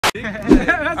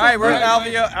Alright, we're the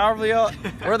Alveo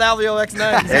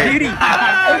X9.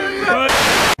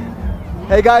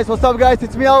 Hey guys, what's up guys?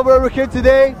 It's me, Alvaro. We're here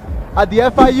today at the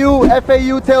FIU,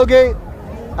 FAU tailgate.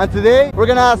 And today, we're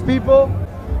gonna ask people,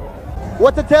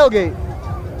 what's a tailgate?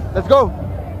 Let's go.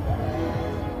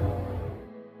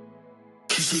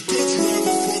 She said, don't you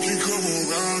ever fucking come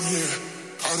around here.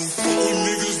 I don't fuck with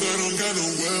niggas that don't got no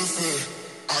welfare.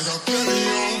 I got plenty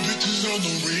of bitches on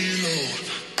the reload.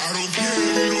 I don't care if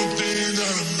you don't think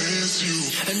that I miss you.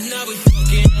 And now we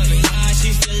fucking other guys.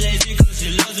 She still lazy cause she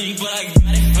loves me, but I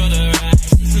got it for the ride.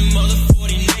 Some other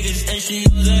 40 niggas and she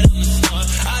knows that I'm a star.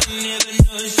 I don't even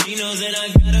know if she knows that I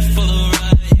got it for the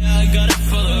ride. Yeah, I got it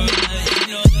for the ride. You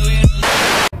know that we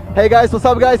don't. Hey guys, what's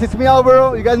up guys? It's me,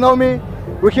 Alvaro. You guys know me.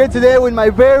 We're here today with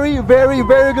my very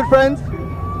good friends.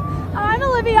 I'm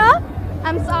Olivia.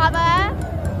 I'm Saba.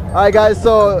 Alright guys,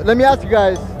 so let me ask you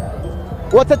guys,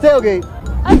 what's a tailgate?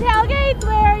 A tailgate's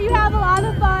where you have a lot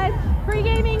of fun.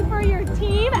 Pre-gaming for your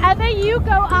team. FAU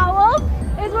Go Owls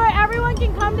is where everyone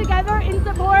can come together and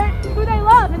support who they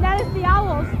love, and that is the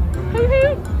Owls.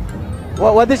 Hoo-hoo!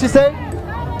 What did she say?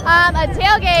 A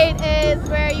tailgate is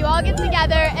where you all get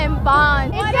together and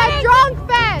bond. It's a drunk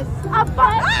fest. A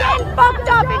fun getting fucked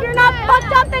up. If you're not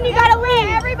fucked up, then you gotta leave.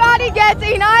 Everybody gets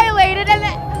annihilated and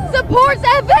supports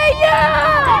FAU!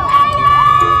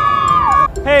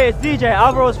 Hey, it's DJ,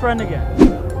 Alvaro's friend again.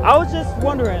 I was just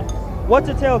wondering, what's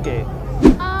a tailgate?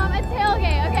 A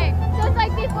tailgate, okay. So it's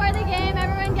like before the game,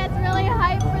 everyone gets really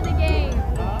hyped for the game.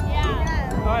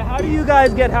 Yeah. Alright, how do you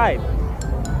guys get hyped?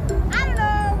 I don't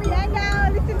know, we hang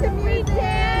out, listen to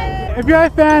music. If you're a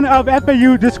fan of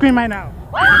FAU, just scream right now.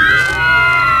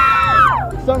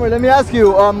 Summer, let me ask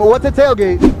you, what's a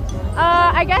tailgate?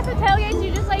 I guess a tailgate,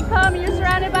 you just like come and you're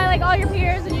surrounded by like all your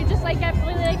peers and you just like get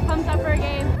really like pumped up for a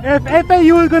game. If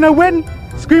FAU is gonna win,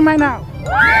 scream right now.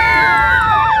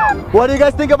 What do you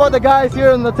guys think about the guys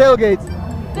here in the tailgates?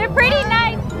 They're pretty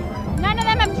nice. None of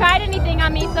them have tried anything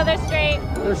on me, so they're straight.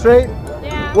 They're straight?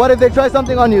 Yeah. What if they try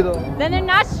something on you though? Then they're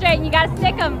not straight and you gotta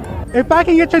stick them. If I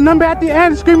can get your number at the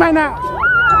end, scream right now.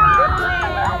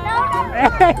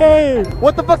 Hey!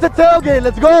 What the fuck's a tailgate?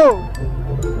 Let's go!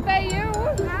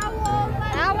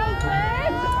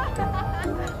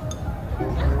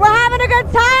 We're having a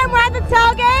good time. We're at the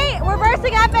tailgate. We're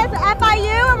versing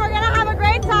FIU and we're gonna have a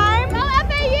great time. Go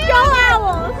FAU! Go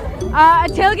Owls! A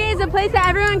tailgate is a place that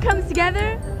everyone comes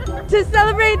together to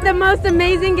celebrate the most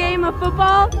amazing game of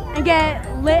football and get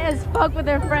lit as fuck with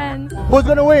their friends. Who's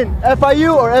gonna win?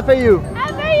 FIU or FAU?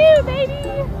 FAU,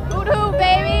 baby! Hoo-hoo,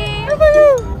 baby!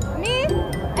 Me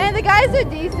and the guys are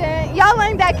decent. Y'all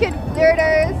like that kid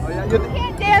flirters. Oh, yeah, you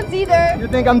can't dance either. You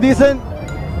think I'm decent?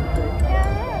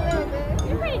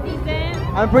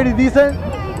 I'm pretty decent?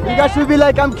 You guys should be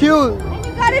like, I'm cute. And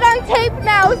you got it on tape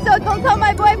now, so don't tell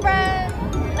my boyfriend.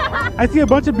 I see a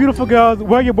bunch of beautiful girls.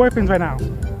 Where are your boyfriends right now?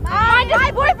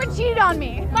 My boyfriend cheated on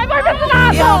me. My boyfriend's an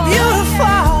asshole.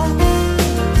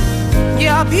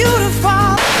 You're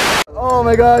beautiful. Oh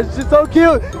my gosh, she's so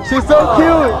cute. She's so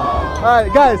cute.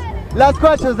 Alright, guys, last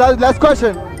question.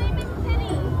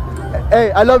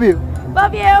 Hey, I love you.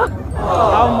 Love you.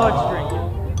 How much drinking?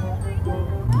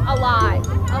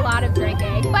 A lot of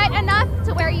drinking, but enough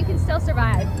to where you can still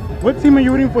survive. What team are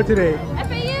you rooting for today?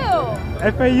 FAU.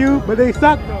 FAU, but they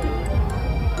suck though.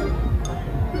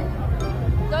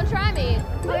 Don't try me.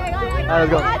 Alright, let's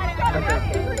go.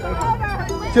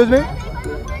 Excuse me?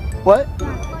 What?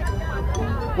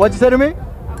 What'd you say to me?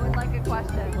 I would like a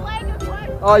question.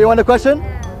 Oh, you want a question?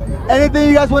 Anything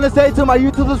you guys want to say to my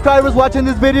YouTube subscribers watching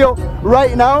this video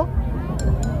right now?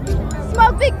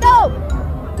 Smoke big dope.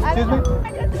 Excuse me?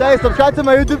 Say, subscribe to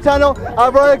my YouTube channel,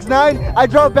 Alvaro X9. I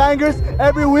drop bangers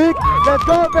every week. Let's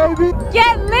go, baby.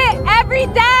 Get lit every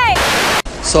day.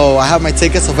 So I have my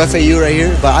tickets of FAU right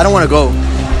here, but I don't want to go.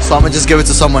 So I'm going to just give it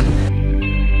to someone.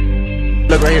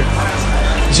 Look right here.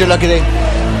 It's your lucky day.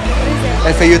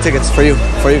 FAU tickets for you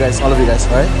guys, all of you guys,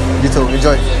 alright? You too,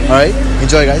 enjoy, alright?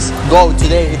 Enjoy guys. Go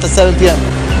today, it's at 7 p.m.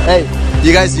 Hey,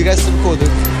 you guys seem cool, dude.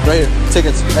 Right here,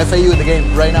 tickets, FAU in the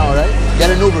game right now, alright?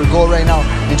 Get an Uber, go right now.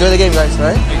 Enjoy the game guys,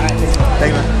 alright? Thank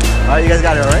you man. Alright, you guys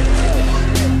got it, alright?